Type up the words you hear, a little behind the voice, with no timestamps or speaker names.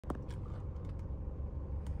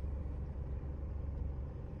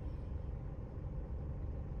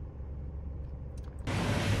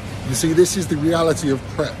You see, this is the reality of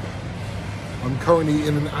prep. I'm currently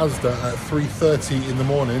in an Asda at 3:30 in the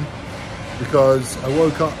morning because I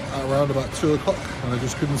woke up at around about 2 o'clock and I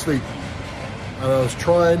just couldn't sleep. And I was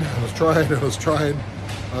trying.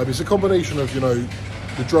 It's a combination of, you know,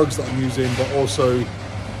 the drugs that I'm using, but also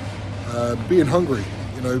being hungry,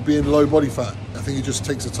 you know, being low body fat. I think it just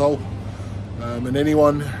takes a toll. And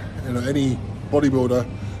anyone, you know, any bodybuilder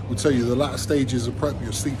will tell you the latter stages of prep,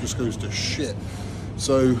 your sleep just goes to shit.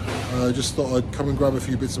 So I just thought I'd come and grab a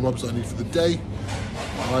few bits and bobs that I need for the day.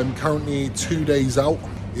 I'm currently 2 days out.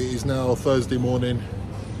 It is now Thursday morning.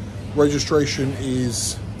 Registration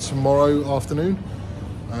is tomorrow afternoon,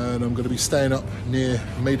 and I'm going to be staying up near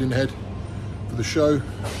Maidenhead for the show.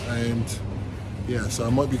 And yeah, so I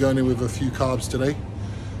might be going in with a few carbs today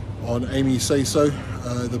on Amy Say So.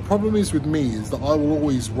 The problem is with me is that I will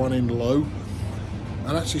always run in low,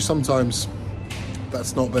 and actually sometimes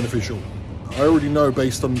that's not beneficial. I already know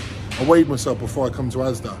based on, I weighed myself before I come to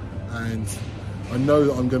Asda, and I know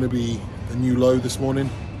that I'm going to be a new low this morning.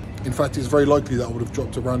 In fact, it's very likely that I would have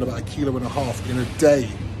dropped around about 1.5 kilos in a day.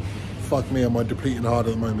 Fuck me, am I depleting hard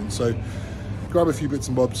at the moment. So grab a few bits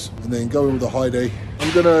and bobs and then go in with a high day.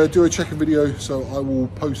 I'm going to do a check-in video, so I will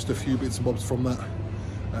post a few bits and bobs from that.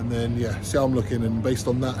 And then, yeah, see how I'm looking, and based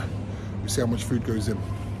on that, we see how much food goes in.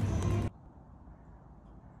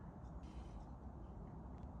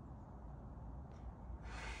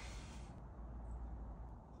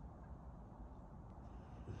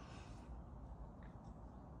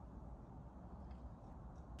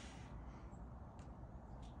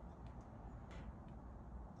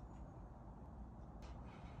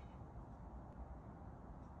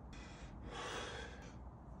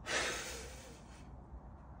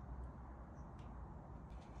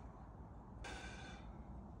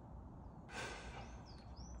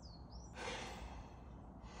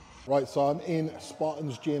 Right, so I'm in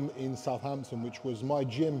Spartan's gym in Southampton, which was my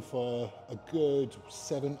gym for a good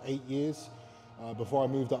 7-8 years before I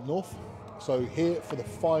moved up north. So here for the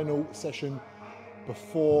final session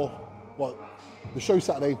before, well, the show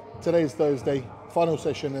Saturday, today is Thursday, final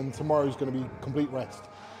session, and tomorrow is going to be complete rest.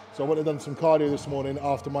 So I went and done some cardio this morning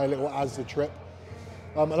after my little Asda trip.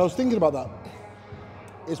 And I was thinking about that.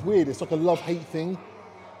 It's weird, it's like a love-hate thing.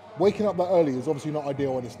 Waking up that early is obviously not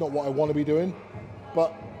ideal, and it's not what I want to be doing,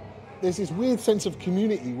 but there's this weird sense of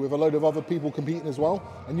community with a load of other people competing as well,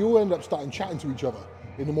 and you all end up starting chatting to each other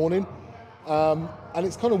in the morning, and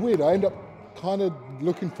it's kind of weird. I end up kind of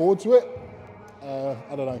looking forward to it.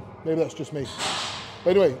 I don't know, maybe that's just me.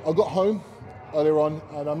 But anyway, I got home earlier on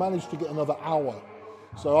and I managed to get another hour.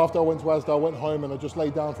 So after I went to Asda, I went home and I just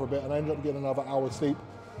laid down for a bit, and I ended up getting another hour's sleep.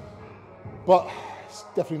 But it's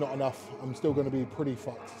definitely not enough. I'm still going to be pretty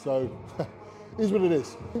fucked. So it is what it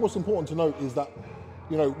is. I think what's important to note is that,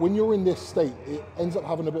 you know, when you're in this state, it ends up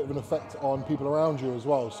having a bit of an effect on people around you as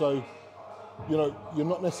well. So, you know, you're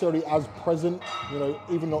not necessarily as present, you know,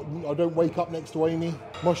 even not, I don't wake up next to Amy.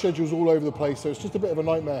 My schedule's all over the place, so it's just a bit of a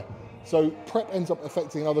nightmare. So prep ends up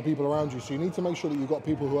affecting other people around you. So you need to make sure that you've got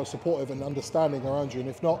people who are supportive and understanding around you. And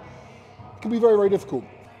if not, it can be very, very difficult.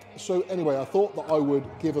 So anyway, I thought that I would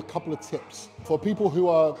give a couple of tips for people who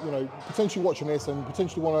are, you know, potentially watching this and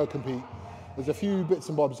potentially want to compete. There's a few bits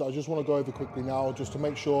and bobs that I just want to go over quickly now, just to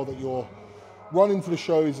make sure that your run into the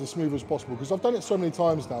show is as smooth as possible. Because I've done it so many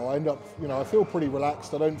times now, I end up, you know, I feel pretty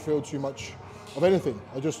relaxed. I don't feel too much of anything.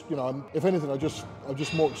 I just, you know, if anything, I'm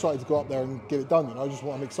just more excited to go up there and get it done. You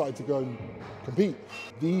know, I'm excited to go and compete.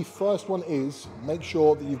 The first one is make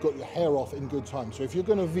sure that you've got your hair off in good time. So if you're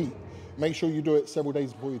going to VEET, make sure you do it several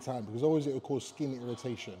days before your time, because otherwise it will cause skin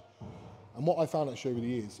irritation. And what I found actually over the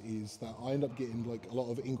years is that I end up getting like a lot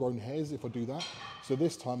of ingrown hairs if I do that. So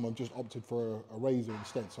this time I've just opted for a razor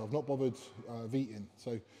instead. So I've not bothered VEETing.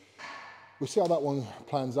 So we'll see how that one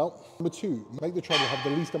plans out. Number 2, make the travel have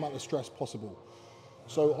the least amount of stress possible.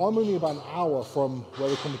 So I'm only about an hour from where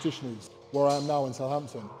the competition is, where I am now in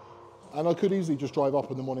Southampton. And I could easily just drive up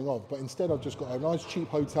in the morning of, but instead I've just got a nice cheap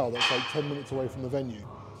hotel that's like 10 minutes away from the venue.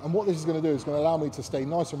 And what this is going to do is going to allow me to stay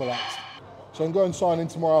nice and relaxed. So I can go and sign in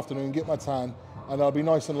tomorrow afternoon, get my tan, and I'll be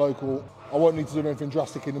nice and local. I won't need to do anything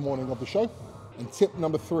drastic in the morning of the show. And tip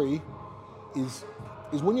number 3 is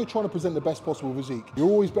when you're trying to present the best possible physique, you're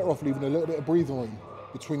always better off leaving a little bit of breathing room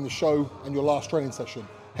between the show and your last training session.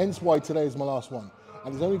 Hence why today is my last one.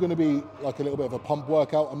 And it's only going to be like a little bit of a pump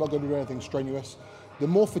workout. I'm not going to do anything strenuous. The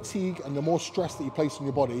more fatigue and the more stress that you place on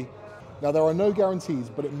your body, now there are no guarantees,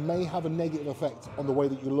 but it may have a negative effect on the way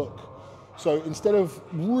that you look. So instead of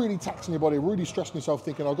really taxing your body, really stressing yourself,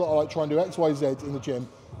 thinking I've got to like try and do X, Y, Z in the gym,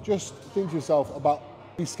 just think to yourself about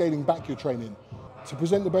scaling back your training. to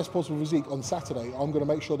present the best possible physique on Saturday, I'm going to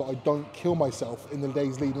make sure that I don't kill myself in the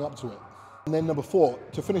days leading up to it. And then number 4,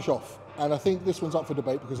 to finish off, and I think this one's up for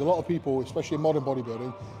debate because a lot of people, especially in modern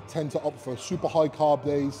bodybuilding, tend to opt for super high carb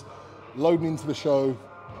days, loading into the show,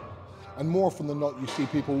 and more often than not you see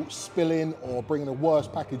people spill in or bring in a worse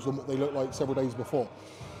package than what they looked like several days before.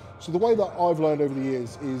 So the way that I've learned over the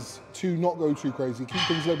years is to not go too crazy, keep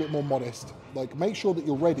things a little bit more modest, like make sure that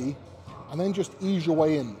you're ready and then just ease your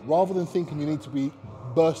way in, rather than thinking you need to be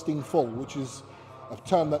bursting full, which is a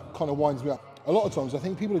term that kind of winds me up. A lot of times I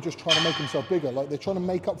think people are just trying to make themselves bigger, like they're trying to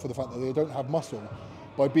make up for the fact that they don't have muscle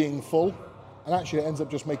by being full, and actually it ends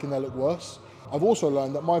up just making their look worse. I've also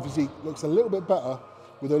learned that my physique looks a little bit better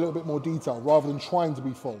with a little bit more detail rather than trying to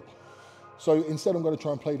be full. So instead I'm going to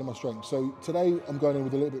try and play to my strengths. So today I'm going in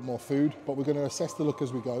with a little bit more food, but we're going to assess the look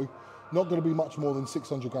as we go. Not going to be much more than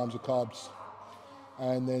 600 grams of carbs.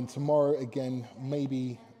 And then tomorrow again,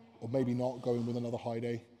 maybe or maybe not, going with another high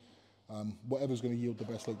day. Whatever's going to yield the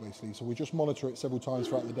best look basically. So we just monitor it several times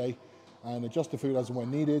throughout the day and adjust the food as and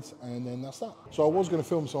when needed, and then that's that. So I was going to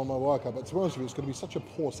film some of my workout, but to be honest with you, it's going to be such a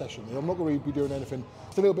poor session. I'm not going to be doing anything.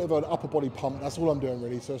 It's a little bit of an upper body pump, that's all I'm doing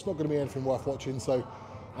really, so it's not going to be anything worth watching. So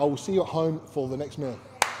I will see you at home for the next meal.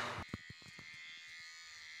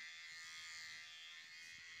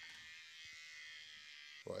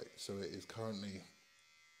 Right, so it is currently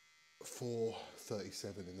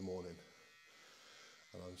 4:37 in the morning,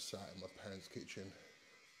 and I'm sat in my parents' kitchen,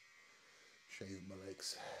 shaving my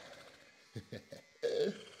legs.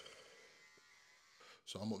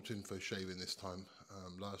 So I'm opting for shaving this time.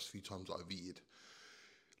 Last few times I've eaten,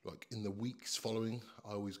 like in the weeks following,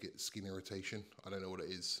 I always get skin irritation. I don't know what it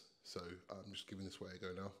is, so I'm just giving this way a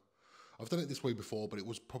go now. I've done it this way before, but it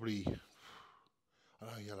was probably, I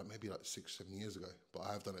don't know, yeah, like maybe like 6-7 years ago, but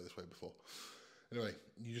I have done it this way before. Anyway,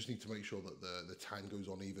 you just need to make sure that the tan goes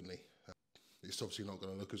on evenly. It's obviously not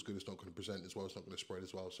going to look as good, it's not going to present as well, it's not going to spread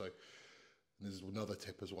as well. So there's another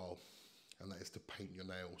tip as well, and that is to paint your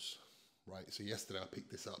nails, right? So yesterday I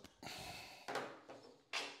picked this up.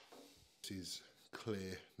 This is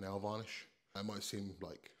clear nail varnish. It might seem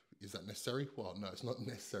like, is that necessary? Well, no, it's not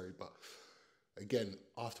necessary, but again,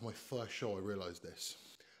 after my first show, I realized this.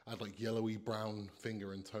 I had like yellowy brown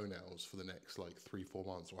finger and toenails for the next like 3-4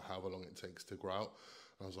 months, or however long it takes to grow out.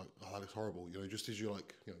 And I was like, oh, that looks horrible. You know, just as you're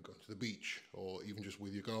like, you know, going to the beach or even just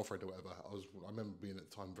with your girlfriend or whatever. I remember being at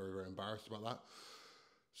the time very, very embarrassed about that.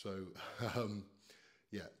 So,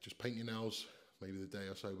 yeah, just paint your nails maybe the day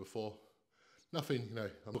or so before. Nothing, you know,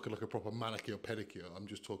 I'm looking like a proper manicure, pedicure. I'm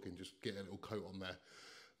just talking, just get a little coat on there.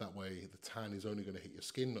 That way the tan is only going to hit your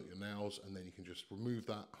skin, not your nails, and then you can just remove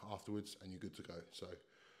that afterwards and you're good to go. So,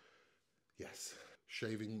 yes,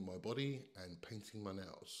 shaving my body and painting my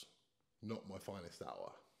nails. Not my finest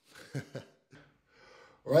hour.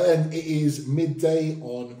 All right then, it is midday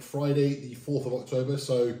on Friday, the 4th of October.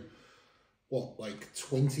 So, what, like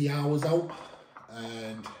 20 hours out?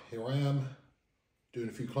 And here I am doing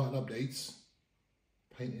a few client updates,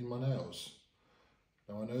 painting my nails.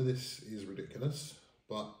 Now I know this is ridiculous,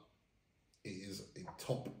 but it is a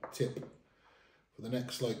top tip. For the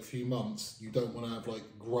next like few months, you don't want to have like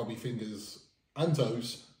grubby fingers and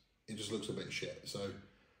toes. It just looks a bit shit. So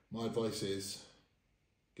my advice is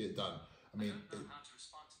get it done. I mean, I don't know how to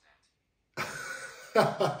respond to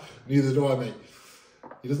that. Neither do I, mate.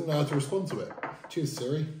 He doesn't know how to respond to it. Cheers,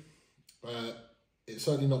 Siri. It's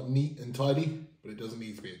certainly not neat and tidy, but it doesn't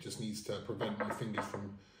need to be. It just needs to prevent my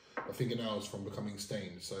fingernails from becoming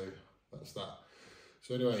stained. So that's that.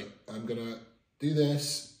 So anyway, I'm gonna do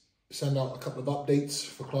this, send out a couple of updates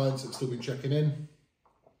for clients that've still been checking in.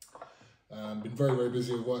 Been very, very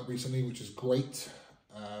busy with work recently, which is great.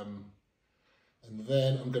 And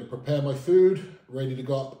then I'm going to prepare my food, ready to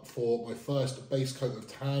go up for my first base coat of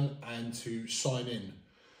tan and to sign in.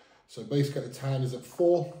 So base coat of tan is at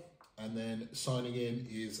 4, and then signing in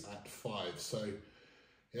is at 5. So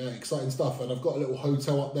yeah, exciting stuff. And I've got a little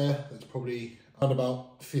hotel up there that's probably around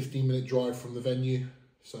about 15-minute drive from the venue.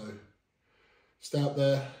 So stay up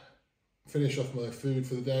there, finish off my food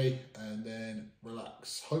for the day, and then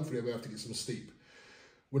relax. Hopefully I'll be able to get some sleep.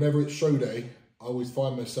 Whenever it's show day, I always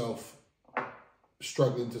find myself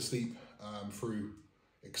struggling to sleep through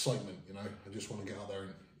excitement, you know. I just want to get out there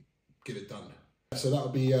and get it done. So that'll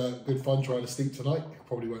be good fun trying to sleep tonight.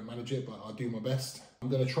 Probably won't manage it, but I'll do my best. I'm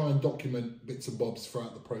going to try and document bits and bobs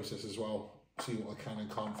throughout the process as well. See what I can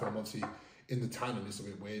and can't film. Obviously, in the tanning it's a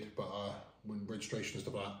bit weird, but when registration and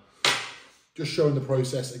stuff like that, just showing the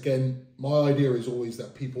process. Again, my idea is always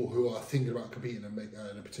that people who are thinking about competing and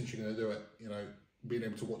are potentially going to do it, you know, being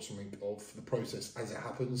able to watch something of the process as it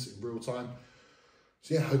happens in real time.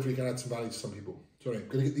 So yeah, hopefully can add some value to some people. So anyway,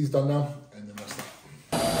 gonna get these done now, and then that's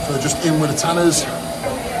that. So just in with the tanners.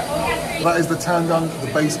 That is the tan done.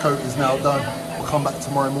 The base coat is now done. We'll come back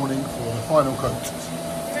tomorrow morning for the final coat.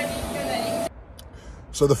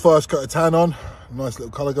 So the first coat of tan on, nice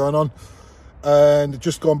little colour going on. And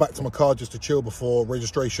just gone back to my car just to chill before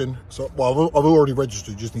registration. So, well, I've already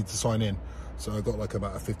registered, just need to sign in. So I've got like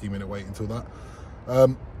about a 15-minute wait until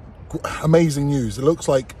that. Amazing news. It looks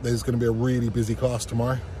like there's going to be a really busy class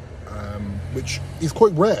tomorrow, which is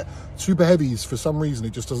quite rare. Super heavies, for some reason,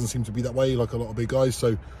 it just doesn't seem to be that way, like a lot of big guys.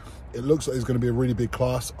 So it looks like there's going to be a really big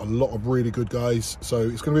class, a lot of really good guys. So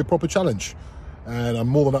it's going to be a proper challenge, and I'm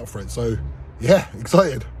more than up for it. So yeah,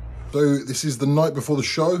 excited. So this is the night before the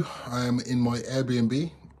show. I am in my Airbnb,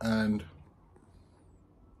 and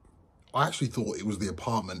I actually thought it was the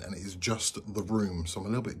apartment and it is just the room. So I'm a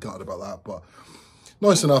little bit gutted about that, but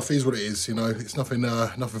nice enough, is what it is. You know, it's nothing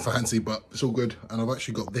fancy, but it's all good. And I've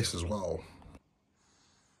actually got this as well.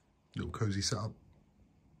 Little cozy setup.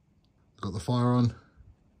 Got the fire on.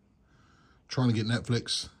 Trying to get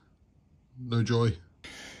Netflix. No joy.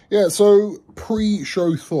 Yeah, so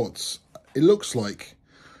pre-show thoughts. It looks like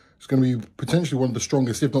it's going to be potentially one of the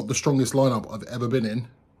strongest, if not the strongest lineup I've ever been in.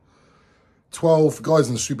 12 guys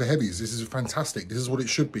in the super heavies. This is fantastic. This is what it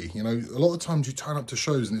should be. You know, a lot of times you turn up to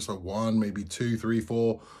shows and it's like 1, maybe 2, 3,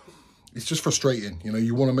 4. It's just frustrating. You know,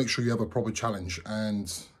 you want to make sure you have a proper challenge,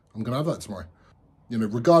 and I'm going to have that tomorrow. You know,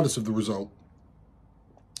 regardless of the result,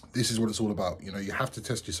 this is what it's all about. You know, you have to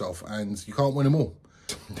test yourself, and you can't win them all.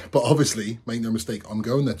 But obviously, make no mistake, I'm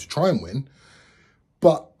going there to try and win.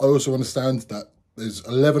 But I also understand that there's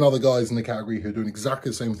 11 other guys in the category who are doing exactly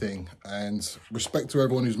the same thing, and respect to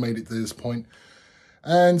everyone who's made it to this point.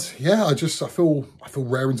 And yeah, I feel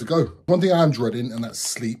raring to go. One thing I am dreading, and that's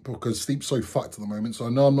sleep, because sleep's so fucked at the moment. So I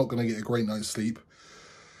know I'm not going to get a great night's sleep.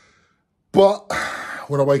 But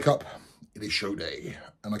when I wake up, it is show day,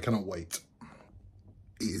 and I cannot wait.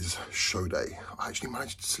 It is show day. I actually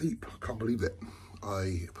managed to sleep. I can't believe it.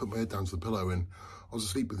 I put my head down to the pillow and I was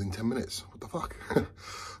asleep within 10 minutes. What the fuck?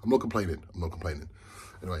 I'm not complaining. I'm not complaining.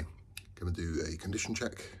 Anyway, gonna do a condition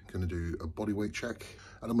check. Gonna do a body weight check.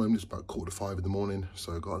 At the moment, it's about 4:45 in the morning,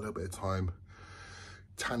 so I've got a little bit of time.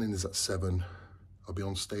 Tanning is at 7. I'll be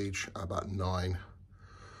on stage at about 9.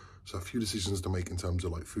 So a few decisions to make in terms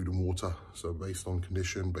of like food and water. So based on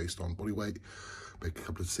condition, based on body weight, make a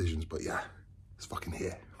couple of decisions. But yeah, it's fucking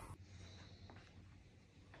here.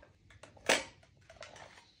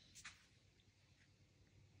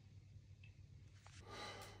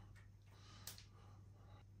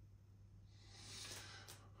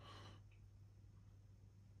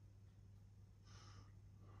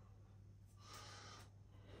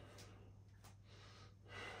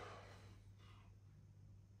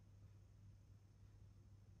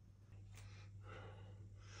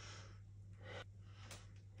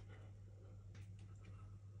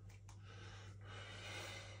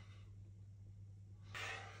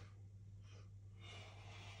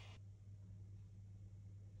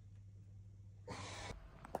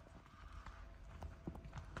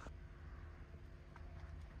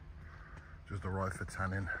 Just arrived for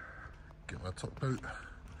tanning, get my top coat,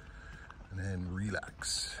 and then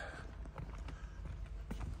relax.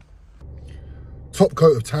 Top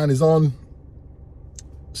coat of tan is on,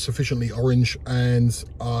 sufficiently orange, and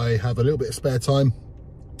I have a little bit of spare time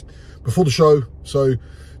before the show. So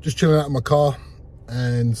just chilling out in my car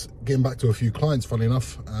and getting back to a few clients, funny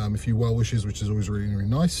enough, a few well wishes, which is always really, really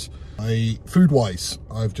nice. Food wise,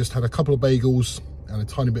 I've just had a couple of bagels and a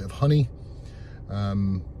tiny bit of honey.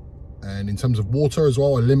 And in terms of water as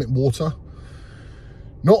well, I limit water.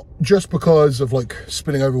 Not just because of like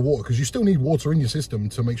spilling over water, because you still need water in your system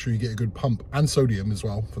to make sure you get a good pump, and sodium as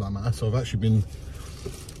well for that matter. So I've actually been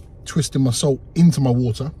twisting my salt into my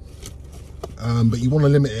water. But you want to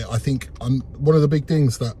limit it. I think one of the big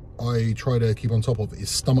things that I try to keep on top of is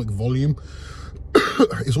stomach volume.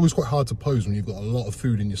 It's always quite hard to pose when you've got a lot of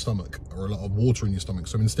food in your stomach or a lot of water in your stomach.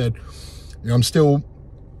 So instead, you know, I'm still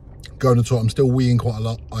going to talk, I'm still weeing quite a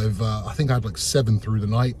lot. I think I had like 7 through the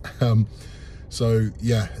night. So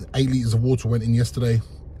yeah, 8 litres of water went in yesterday.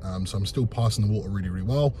 So I'm still passing the water really, really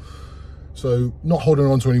well. So not holding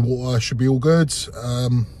on to any water, should be all good.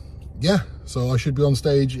 Yeah, so I should be on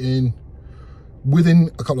stage within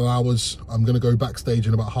a couple of hours. I'm going to go backstage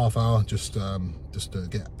in about half hour, just to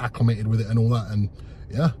get acclimated with it and all that. And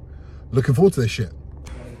yeah, looking forward to this shit.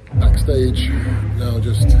 Backstage, now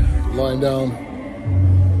just lying down,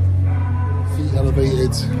 feet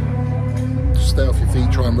elevated. Just stay off your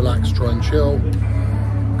feet, try and relax, try and chill.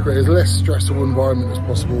 Create as less stressful environment as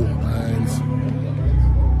possible. And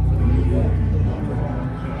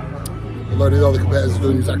load of the other competitors are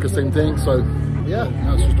doing exactly the same thing. So yeah,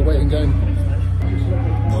 now it's just a waiting game.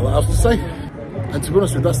 Not a lot else to say. And to be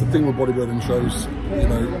honest with you, that's the thing with bodybuilding shows. You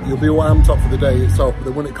know, you'll be all amped up for the day itself, but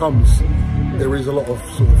then when it comes, there is a lot of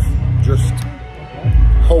sort of just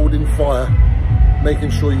holding fire, making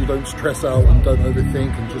sure you don't stress out and don't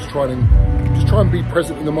overthink, and just try and be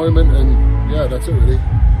present in the moment. And yeah, that's it really.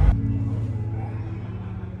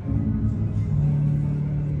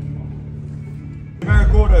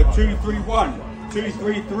 Numeric order 231,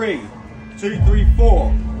 233,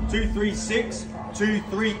 234, 236,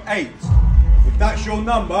 238. If that's your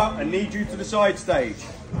number, I need you to the side stage.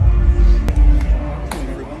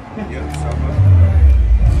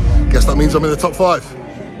 Guess that means I'm in the top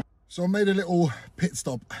 5. So I made a little pit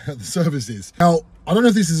stop at the services. Now, I don't know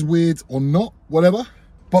if this is weird or not, whatever,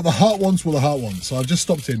 but the heart ones were the heart ones. So I just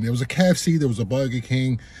stopped in. There was a KFC, there was a Burger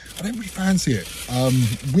King. I don't really fancy it.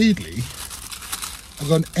 Weirdly, I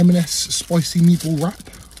got an M&S spicy meatball wrap.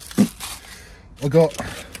 I got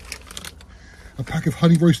a pack of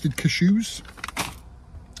honey roasted cashews,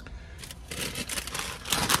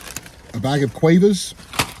 a bag of Quavers,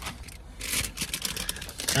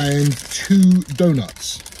 and 2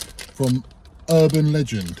 donuts from Urban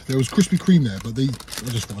Legend. There was Krispy Kreme there, but I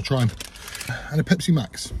just want to try them. And a Pepsi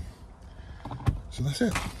Max. So that's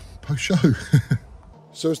it, post show.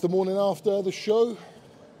 So it's the morning after the show,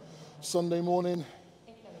 Sunday morning,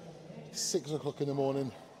 6 o'clock in the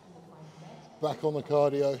morning, back on the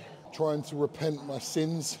cardio, trying to repent my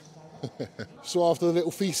sins. So after the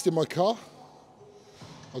little feast in my car,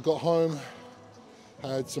 I got home,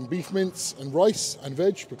 had some beef mince and rice and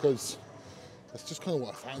veg, because that's just kind of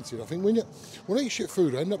what I fancied. I think when I eat shit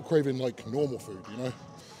food, I end up craving like normal food, you know?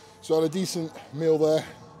 So I had a decent meal there.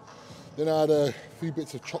 Then I had a few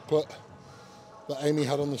bits of chocolate that Amy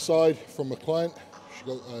had on the side from a client. She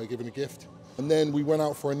got given a gift. And then we went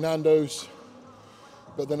out for a Nando's,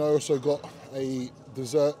 but then I also got a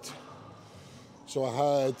dessert. So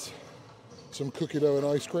I had some cookie dough and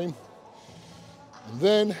ice cream. And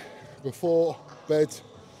then, before bed,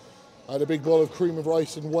 I had a big bowl of cream of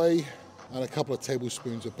rice and whey, and a couple of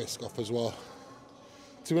tablespoons of Biscoff as well.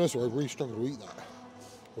 To be honest, I really struggled to eat that.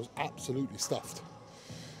 I was absolutely stuffed.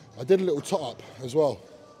 I did a little tot up as well,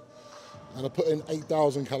 and I put in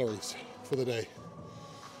 8,000 calories for the day.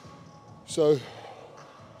 So,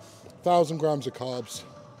 1,000 grams of carbs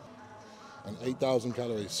and 8,000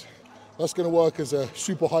 calories. That's gonna work as a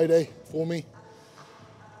super high day for me,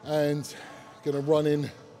 and gonna run in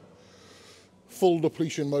full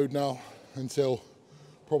depletion mode now until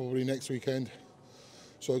probably next weekend.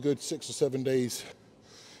 So a good 6 or 7 days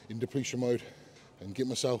in depletion mode and get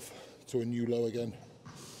myself to a new low again.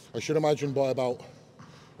 I should imagine by about,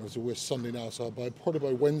 we're Sunday now, so probably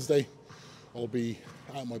by Wednesday, I'll be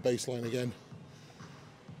at my baseline again,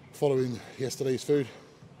 following yesterday's food.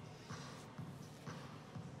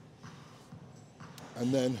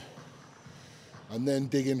 And then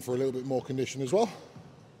dig in for a little bit more condition as well.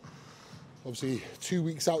 Obviously 2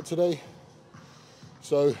 weeks out today,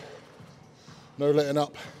 so no letting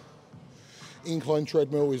up. Incline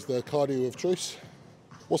treadmill is the cardio of choice.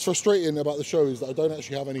 What's frustrating about the show is that I don't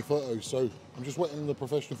actually have any photos, so I'm just waiting on the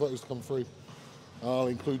professional photos to come through. I'll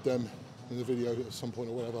include them in the video at some point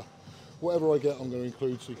or whatever. Whatever I get, I'm going to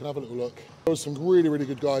include, so you can have a little look. There was some really, really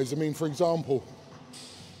good guys. I mean, for example,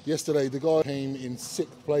 yesterday the guy came in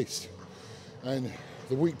 6th place, and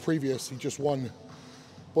the week previous he just won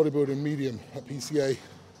bodybuilding medium at PCA,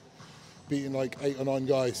 beating like 8 or 9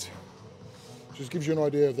 guys. Just gives you an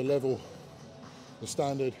idea of the level, the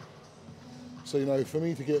standard. So, you know, for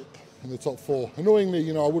me to get in the top 4, annoyingly,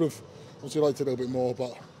 you know, I would have obviously liked it a little bit more,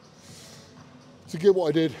 but to get what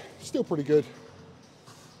I did, still pretty good.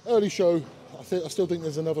 Early show, I still think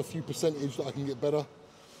there's another few percentage that I can get better,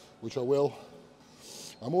 which I will.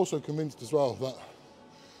 I'm also convinced as well that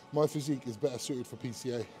my physique is better suited for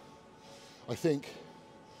PCA. I think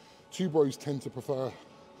 2 bros tend to prefer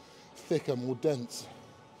thicker, more dense.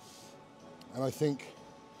 And I think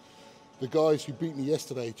the guys who beat me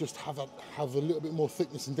yesterday just have a little bit more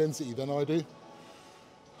thickness and density than I do.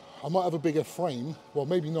 I might have a bigger frame, well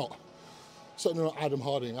maybe not. Certainly not Adam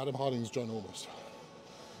Harding. Adam Harding's ginormous.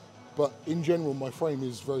 But in general, my frame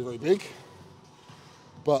is very, very big.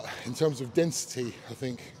 But in terms of density, I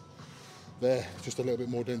think they're just a little bit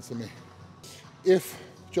more dense than me. If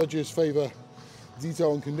judges favour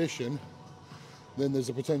detail and condition, then there's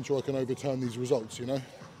a potential I can overturn these results, you know?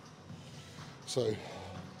 So,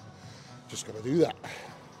 just gotta do that.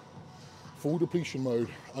 Full depletion mode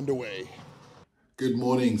underway. Good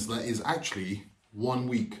morning. So that is actually 1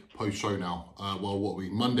 week post-show now. Well, what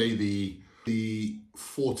week? Monday the the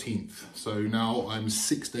 14th. So now I'm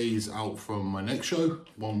 6 days out from my next show,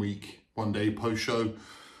 1 week, 1 day post show.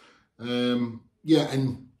 Yeah,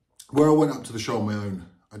 and where I went up to the show on my own,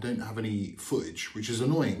 I don't have any footage, which is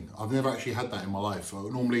annoying. I've never actually had that in my life.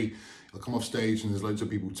 Normally I come off stage and there's loads of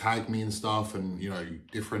people tag me and stuff, and you know,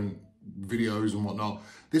 different videos and whatnot.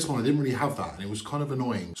 This one I didn't really have that, and it was kind of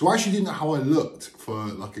annoying. So I actually didn't know how I looked for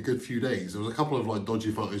like a good few days. There was a couple of like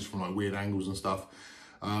dodgy photos from like weird angles and stuff.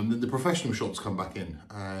 Then the professional shots come back in,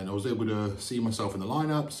 and I was able to see myself in the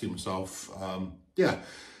lineup, see myself, yeah.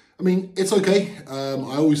 I mean, it's okay.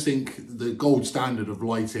 I always think the gold standard of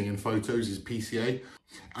lighting and photos is PCA.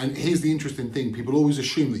 And here's the interesting thing. People always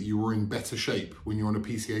assume that you were in better shape when you're on a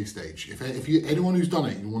PCA stage. If you, anyone who's done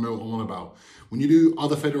it, you will know what I'm on about. When you do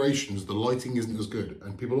other federations, the lighting isn't as good.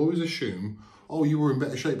 And people always assume, oh, you were in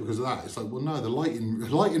better shape because of that. It's like, well, no, the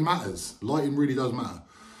lighting matters. Lighting really does matter.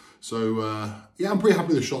 So, yeah, I'm pretty happy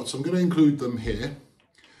with the shots. I'm going to include them here.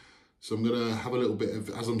 So I'm going to have a little bit of,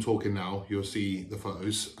 as I'm talking now, you'll see the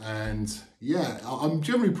photos. And yeah, I'm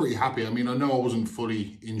generally pretty happy. I mean, I know I wasn't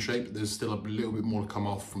fully in shape. There's still a little bit more to come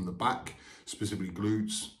off from the back, specifically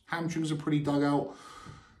glutes. Hamstrings are pretty dug out.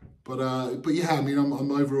 But yeah, I mean,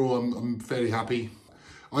 I'm fairly happy.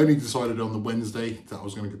 I only decided on the Wednesday that I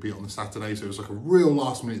was going to compete on the Saturday. So it was like a real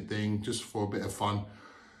last minute thing, just for a bit of fun.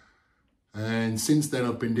 And since then,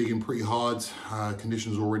 I've been digging pretty hard.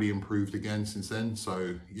 Conditions already improved again since then.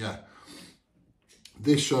 So yeah,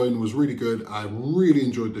 this showing was really good. I really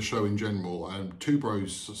enjoyed the show in general. Two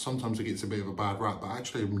Bros, sometimes it gets a bit of a bad rap, but I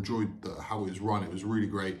actually enjoyed how it was run. It was really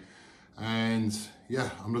great. And yeah,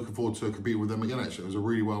 I'm looking forward to competing with them again, actually. It was a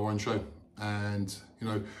really well run show. And, you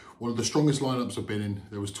know, one of the strongest lineups I've been in.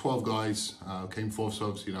 There was 12 guys, came fourth, so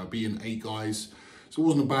obviously, you know, beating 8 guys. So it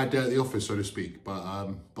wasn't a bad day at the office, so to speak, but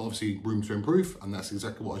obviously room to improve, and that's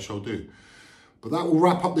exactly what I shall do. But that will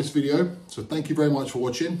wrap up this video. So thank you very much for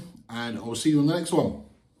watching, and I will see you on the next one.